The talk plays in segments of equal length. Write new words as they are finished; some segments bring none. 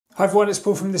Hi everyone, it's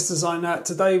Paul from This Designer.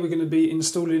 Today we're going to be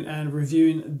installing and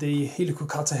reviewing the helical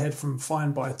cutterhead from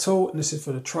FindBuyTool, and this is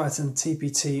for the Triton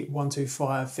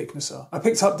TPT125 thicknesser. I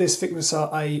picked up this thicknesser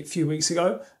a few weeks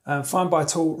ago.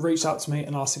 FindBuyTool reached out to me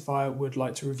and asked if I would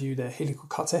like to review their helical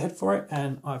cutterhead for it,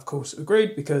 and I of course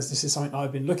agreed because this is something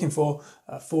I've been looking for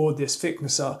this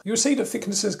thicknesser. You'll see that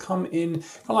thicknessers come in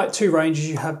kind of like two ranges.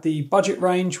 You have the budget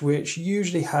range, which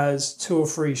usually has 2 or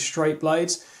 3 straight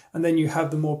blades, and then you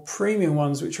have the more premium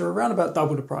ones, which are around about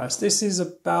double the price. This is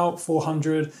about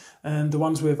 $400, and the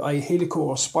ones with a helical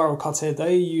or spiral cutter,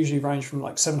 they usually range from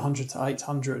like $700 to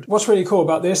 $800. What's really cool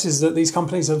about this is that these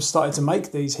companies have started to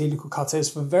make these helical cutters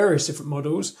for various different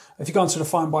models. If you go onto the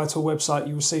FindBuyTool website,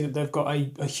 you will see that they've got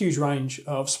a huge range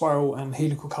of spiral and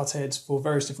helical cutterheads for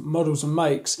various different models and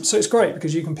makes. So it's great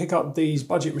because you can pick up these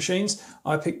budget machines.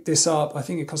 I picked this up, I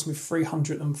think it cost me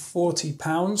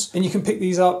 £340, and you can pick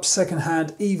these up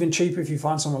secondhand, even cheaper if you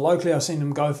find someone locally. I've seen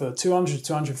them go for £200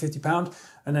 to £250,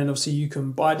 and then obviously you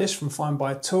can buy this from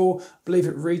FindBuyTool. I believe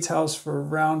it retails for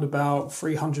around about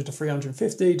 $300 to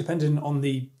 $350, depending on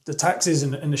the taxes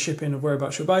and the shipping of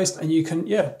whereabouts you're based, and you can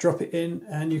drop it in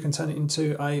and you can turn it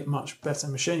into a much better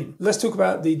machine. Let's talk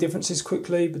about the differences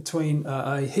quickly between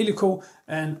a helical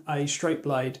and a straight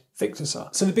blade thicknesser.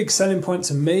 So the big selling point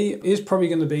to me is probably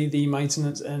going to be the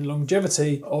maintenance and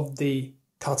longevity of the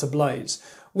cutter blades.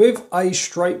 With a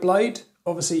straight blade,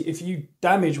 obviously if you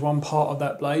damage one part of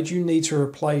that blade, you need to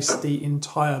replace the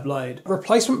entire blade.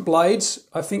 Replacement blades,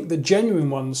 I think the genuine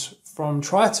ones from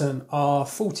Triton are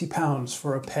 £40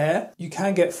 for a pair. You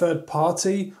can get third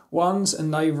party ones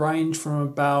and they range from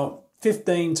about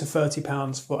 £15 to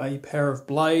 £30 for a pair of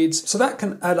blades. So that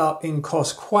can add up in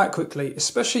cost quite quickly,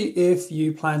 especially if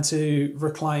you plan to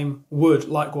reclaim wood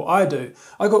like what I do.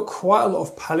 I got quite a lot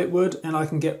of pallet wood and I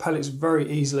can get pallets very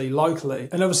easily locally.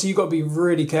 And obviously you've got to be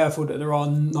really careful that there are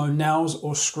no nails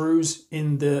or screws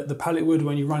in the pallet wood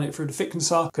when you run it through the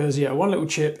thicknesser, because one little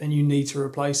chip and you need to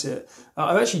replace it.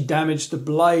 I've actually damaged the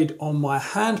blade on my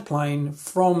hand plane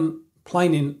from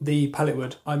planing the pallet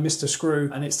wood. I missed a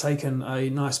screw and it's taken a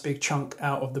nice big chunk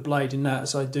out of the blade in that,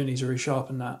 so I do need to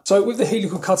resharpen that. So with the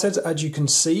helical cutterhead, as you can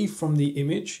see from the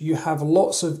image, you have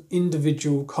lots of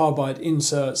individual carbide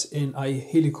inserts in a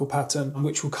helical pattern,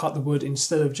 which will cut the wood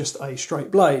instead of just a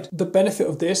straight blade. The benefit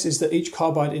of this is that each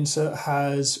carbide insert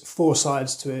has 4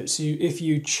 sides to it, so if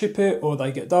you chip it or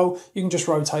they get dull, you can just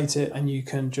rotate it and you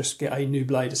can just get a new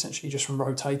blade essentially just from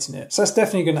rotating it. So that's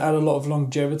definitely going to add a lot of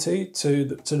longevity to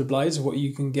the blades of what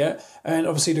you can get, and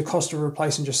obviously the cost of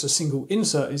replacing just a single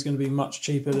insert is going to be much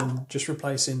cheaper than just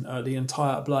replacing the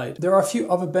entire blade. There are a few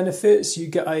other benefits. You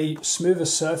get a smoother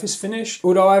surface finish,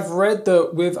 although I've read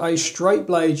that with a straight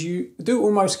blade you do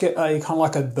almost get a kind of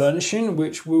like a burnishing,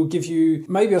 which will give you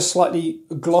maybe a slightly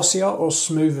glossier or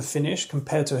smoother finish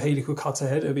compared to a helical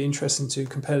cutterhead. It'll be interesting to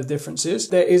compare the differences.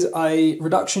 There is a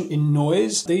reduction in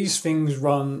noise. These things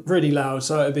run really loud,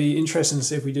 so it'll be interesting to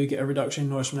see if we do get a reduction in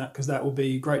noise from that, because that will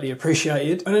be greatly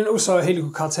appreciated. And then also a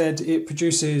helical cutterhead, it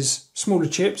produces smaller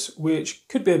chips, which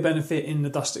could be a benefit in the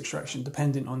dust extraction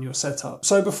depending on your setup.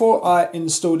 So before I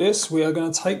install this, we are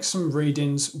going to take some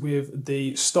readings with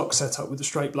the stock setup with the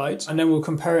straight blades, and then we'll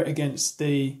compare it against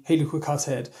the helical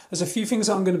cutterhead. There's a few things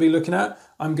that I'm going to be looking at.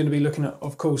 I'm going to be looking at,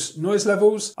 of course, noise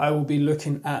levels. I will be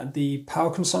looking at the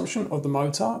power consumption of the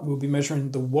motor. We'll be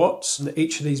measuring the watts that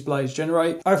each of these blades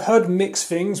generate. I've heard mixed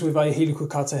things with a helical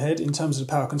cutterhead in terms of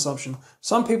the power consumption.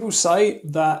 Some people say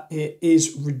that it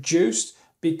is reduced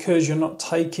because you're not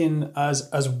taking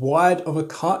as wide of a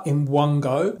cut in one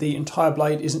go. The entire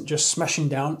blade isn't just smashing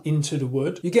down into the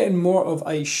wood. You're getting more of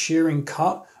a shearing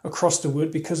cut across the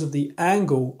wood because of the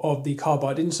angle of the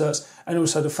carbide inserts and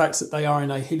also the fact that they are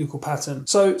in a helical pattern.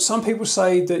 So some people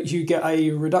say that you get a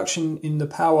reduction in the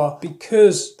power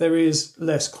because there is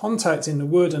less contact in the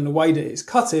wood and the way that it's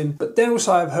cutting, but then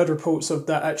also I've heard reports of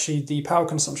that actually the power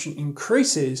consumption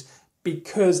increases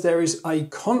because there is a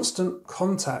constant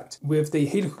contact with the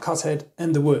helical cutterhead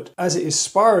and the wood. As it is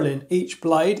spiraling, each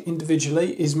blade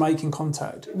individually is making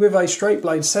contact. With a straight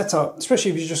blade setup,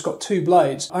 especially if you've just got 2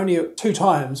 blades, only 2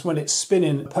 times when it's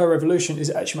spinning per revolution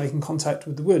is it actually making contact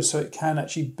with the wood, so it can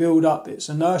actually build up its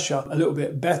inertia a little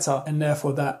bit better, and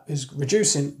therefore that is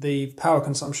reducing the power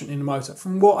consumption in the motor,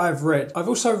 from what I've read. I've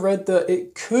also read that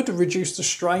it could reduce the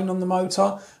strain on the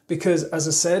motor because, as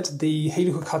I said, the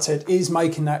helical cutterhead is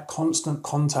making that constant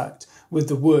contact with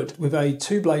the wood. With a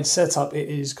 2-blade setup, it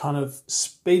is kind of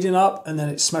speeding up and then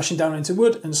it's smashing down into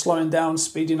wood and slowing down,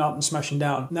 speeding up and smashing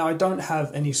down. Now, I don't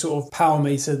have any sort of power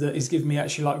meter that is giving me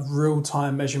actually like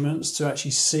real-time measurements to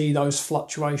actually see those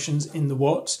fluctuations in the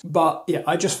watts. But yeah,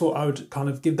 I just thought I would kind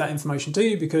of give that information to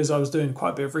you because I was doing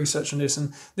quite a bit of research on this,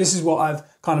 and this is what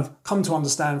I've kind of come to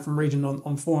understand from reading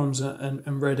on forums and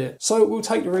Reddit. So we'll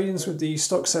take the readings with the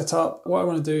stock setup. What I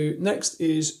want to do next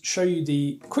is show you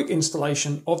the quick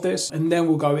installation of this, and then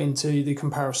we'll go into the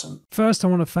comparison. First, I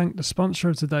want to thank the sponsor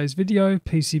of today's video,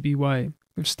 PCBWay.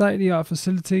 With state-of-the-art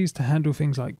facilities to handle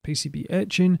things like PCB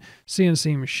etching,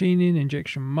 CNC machining,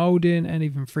 injection molding, and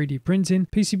even 3D printing,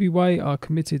 PCBWay are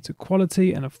committed to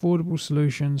quality and affordable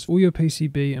solutions for all your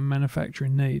PCB and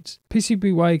manufacturing needs.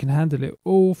 PCBWay can handle it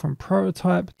all from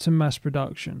prototype to mass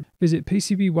production. Visit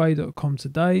PCBWay.com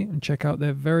today and check out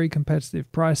their very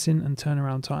competitive pricing and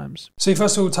turnaround times. So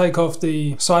first of all, take off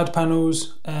the side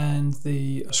panels and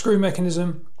the screw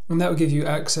mechanism, and that will give you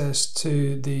access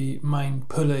to the main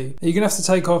pulley. You're going to have to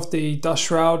take off the dust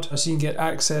shroud so you can get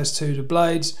access to the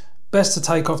blades. Best to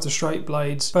take off the straight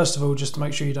blades, first of all, just to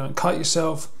make sure you don't cut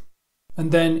yourself.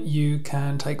 And then you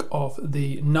can take off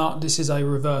the nut. This is a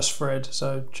reverse thread,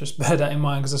 so just bear that in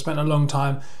mind because I spent a long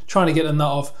time trying to get the nut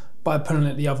off by pulling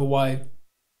it the other way.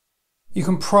 You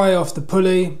can pry off the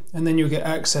pulley and then you'll get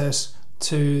access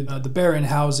to the bearing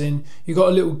housing. You've got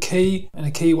a little key and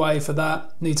a keyway for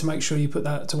that. Need to make sure you put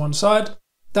that to one side.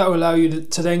 That will allow you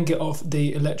to then get off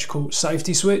the electrical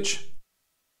safety switch.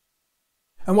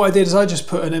 And what I did is I just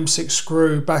put an M6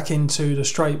 screw back into the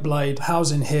straight blade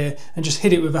housing here and just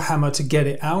hit it with a hammer to get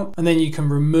it out. And then you can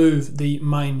remove the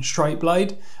main straight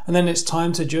blade. And then it's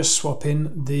time to just swap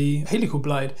in the helical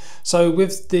blade. So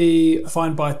with the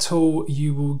FindBuyTool,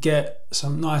 you will get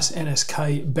some nice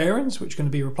NSK bearings, which are going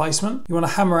to be replacement. You want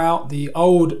to hammer out the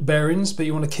old bearings, but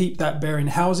you want to keep that bearing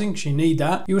housing because you need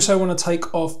that. You also want to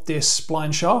take off this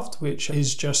spline shaft, which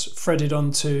is just threaded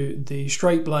onto the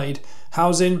straight blade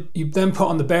housing. You then put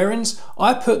on the bearings.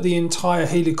 I put the entire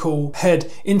helical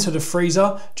head into the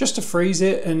freezer just to freeze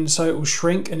it, and so it will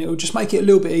shrink and it will just make it a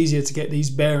little bit easier to get these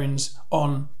bearings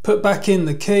on. Put back in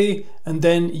the key and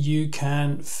then you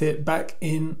can fit back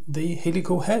in the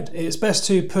helical head. It's best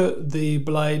to put the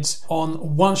blades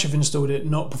on once you've installed it,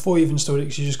 not before you've installed it,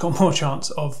 because you just got more chance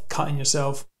of cutting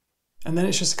yourself. And then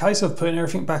it's just a case of putting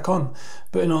everything back on,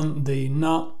 putting on the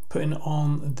nut, putting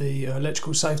on the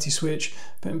electrical safety switch,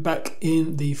 putting back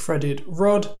in the threaded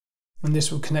rod, and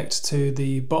this will connect to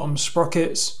the bottom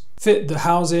sprockets. Fit the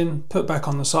housing, put back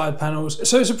on the side panels.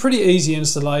 So it's a pretty easy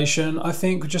installation. I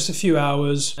think with just a few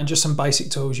hours and just some basic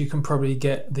tools, you can probably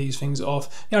get these things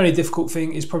off. The only difficult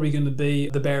thing is probably going to be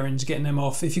the bearings, getting them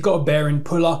off. If you've got a bearing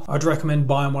puller, I'd recommend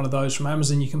buying one of those from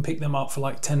Amazon. You can pick them up for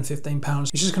like 10, 15 pounds.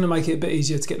 It's just going to make it a bit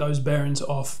easier to get those bearings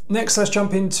off. Next, let's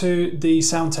jump into the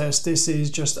sound test. This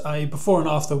is just a before and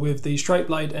after with the straight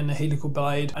blade and the helical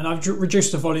blade. And I've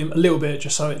reduced the volume a little bit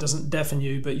just so it doesn't deafen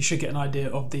you, but you should get an idea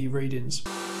of the readings.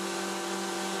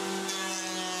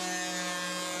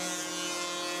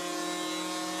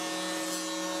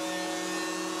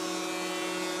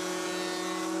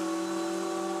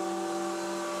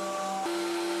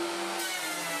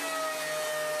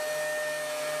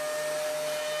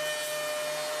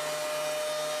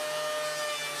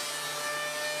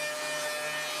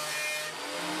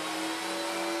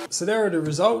 So there are the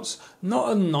results.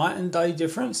 Not a night and day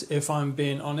difference, if I'm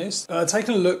being honest.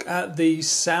 Taking a look at the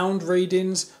sound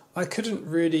readings, I couldn't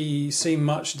really see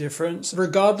much difference.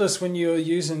 Regardless, when you're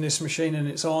using this machine and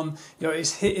it's on,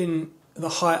 it's hitting the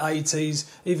high 80s,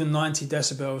 even 90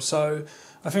 decibels. So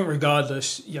I think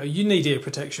regardless, you need ear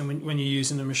protection when you're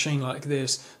using a machine like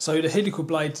this. So the helical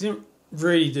blade didn't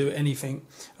really do anything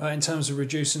in terms of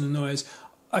reducing the noise.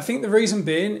 I think the reason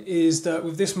being is that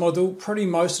with this model, probably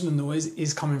most of the noise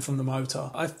is coming from the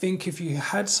motor. I think if you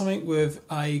had something with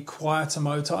a quieter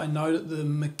motor, I know that the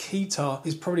Makita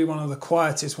is probably one of the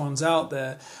quietest ones out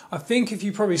there. I think if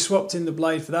you probably swapped in the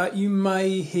blade for that, you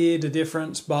may hear the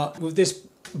difference, but with this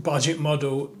budget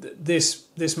model,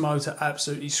 this motor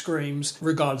absolutely screams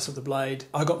regardless of the blade.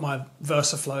 I got my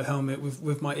VersaFlow helmet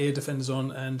with my ear defenders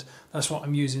on, and that's what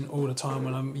I'm using all the time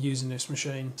when I'm using this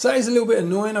machine. So that is a little bit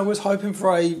annoying. I was hoping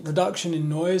for a reduction in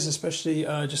noise, especially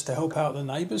just to help out the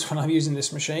neighbours when I'm using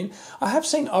this machine. I have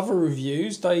seen other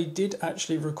reviews. They did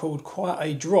actually record quite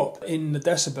a drop in the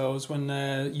decibels when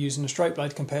they're using the straight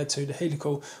blade compared to the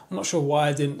helical. I'm not sure why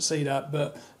I didn't see that,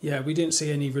 but yeah, we didn't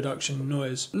see any reduction in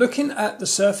noise. Looking at the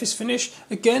surface finish,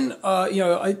 again,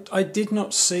 know, I did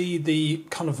not see the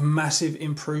kind of massive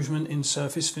improvement in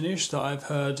surface finish that I've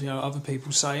heard, you know, other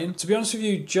people saying. To be honest with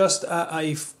you, just at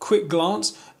a quick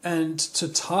glance and to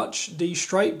touch, the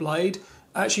straight blade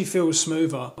actually feels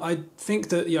smoother. I think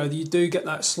that, you know, you do get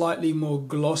that slightly more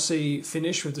glossy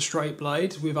finish with the straight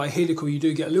blade. With a helical, you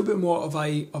do get a little bit more of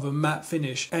a matte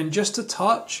finish. And just to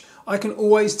touch, I can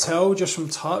always tell just from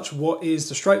touch what is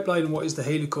the straight blade and what is the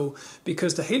helical,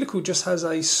 because the helical just has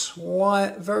a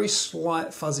slight, very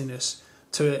slight fuzziness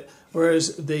to it,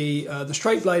 whereas the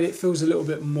straight blade, it feels a little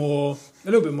bit more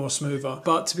smoother.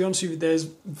 But to be honest with you, there's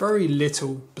very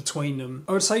little between them.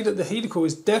 I would say that the helical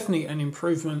is definitely an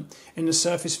improvement in the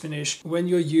surface finish when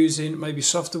you're using maybe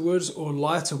softer woods or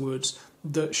lighter woods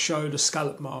that show the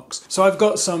scallop marks. So I've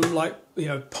got some, like, you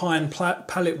know, pine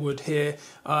pallet wood here,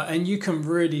 and you can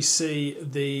really see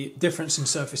the difference in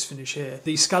surface finish here.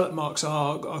 The scallop marks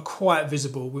are quite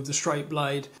visible with the straight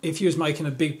blade. If you was making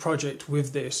a big project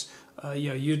with this, you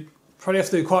know, you'd probably have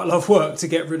to do quite a lot of work to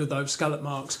get rid of those scallop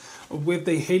marks. With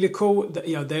the helical,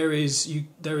 you know, there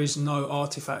is no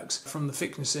artifacts from the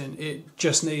thicknessing. It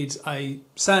just needs a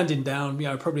sanding down, you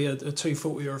know, probably a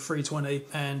 240 or a 320,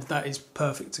 and that is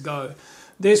perfect to go.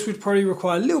 This would probably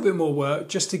require a little bit more work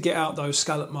just to get out those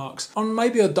scallop marks. On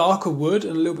maybe a darker wood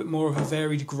and a little bit more of a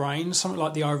varied grain, something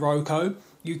like the Iroko,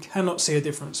 you cannot see a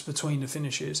difference between the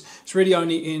finishes. It's really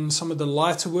only in some of the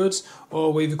lighter woods,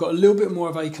 or where we've got a little bit more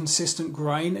of a consistent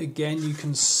grain. Again, you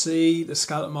can see the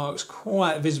scallop marks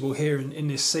quite visible here in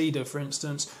this cedar, for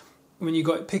instance. When you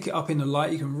pick it up in the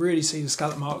light, you can really see the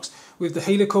scallop marks. With the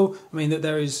helical, I mean, that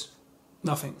there is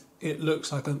nothing. It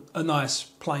looks like a nice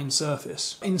plain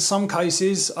surface. In some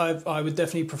cases, I would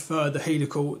definitely prefer the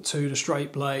helical to the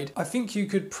straight blade. I think you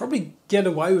could probably get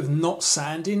away with not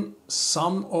sanding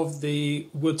some of the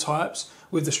wood types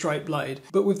with the straight blade,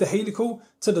 but with the helical,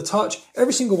 to the touch,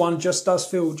 every single one just does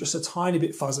feel just a tiny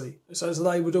bit fuzzy. So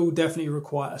they would all definitely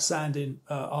require sanding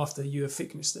after you have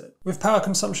thicknessed it. With power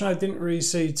consumption, I didn't really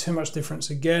see too much difference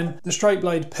again. The straight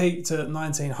blade peaked at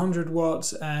 1900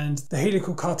 watts and the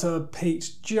helical cutter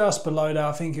peaked just below that.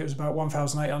 I think it was about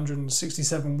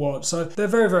 1867 watts. So they're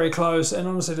very, very close, and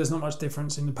honestly, there's not much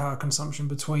difference in the power consumption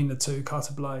between the two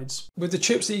cutter blades. With the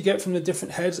chips that you get from the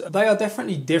different heads, they are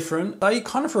definitely different. They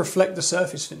kind of reflect the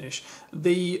surface finish.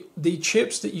 The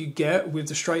chips that you get with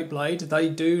the straight blade, they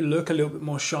do look a little bit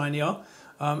more shinier,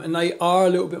 and they are a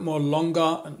little bit more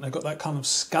longer, and they've got that kind of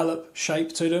scallop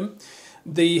shape to them.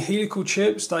 The helical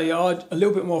chips, they are a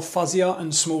little bit more fuzzier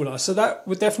and smaller, so that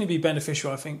would definitely be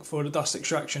beneficial, I think, for the dust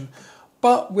extraction.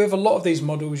 But with a lot of these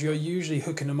models, you're usually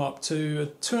hooking them up to a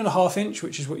 2.5 inch,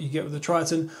 which is what you get with the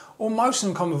Triton, or most of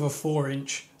them come with a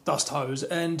 4-inch dust hose,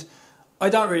 and I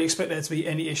don't really expect there to be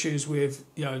any issues with,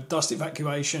 you know, dust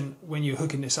evacuation when you're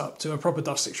hooking this up to a proper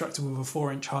dust extractor with a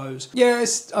 4-inch hose. Yeah,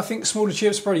 I think smaller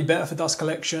chips are probably better for dust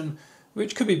collection,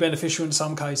 which could be beneficial in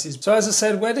some cases. So as I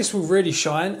said, where this will really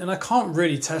shine, and I can't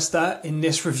really test that in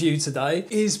this review today,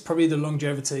 is probably the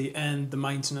longevity and the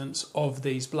maintenance of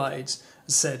these blades.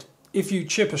 As I said, if you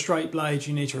chip a straight blade,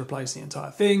 you need to replace the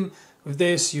entire thing. With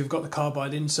this, you've got the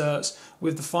carbide inserts.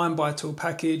 With the FindBuyTool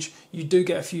package, you do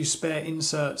get a few spare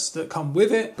inserts that come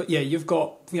with it. But yeah, you've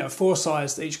got, you know, 4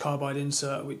 sides to each carbide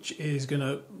insert, which is going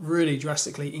to really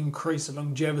drastically increase the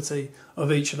longevity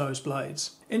of each of those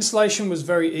blades. Installation was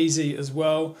very easy as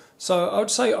well. So I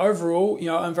would say overall, you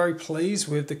know, I'm very pleased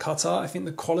with the cutter. I think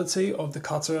the quality of the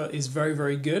cutter is very,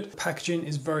 very good. Packaging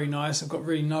is very nice. I've got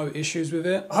really no issues with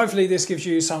it. Hopefully this gives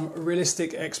you some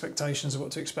realistic expectations of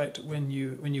what to expect when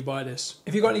you buy this.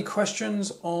 If you've got any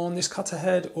questions on this cutter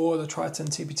head or the Triton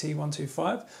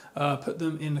TPT125, put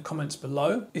them in the comments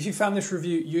below. If you found this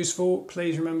review useful,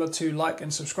 please remember to like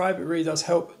and subscribe. It really does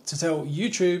help to tell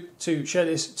YouTube to share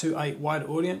this to a wider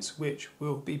audience, which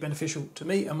will be beneficial to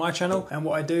me and my channel and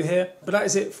what I do here. But that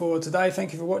is it for today.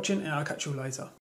 Thank you for watching, and I'll catch you later.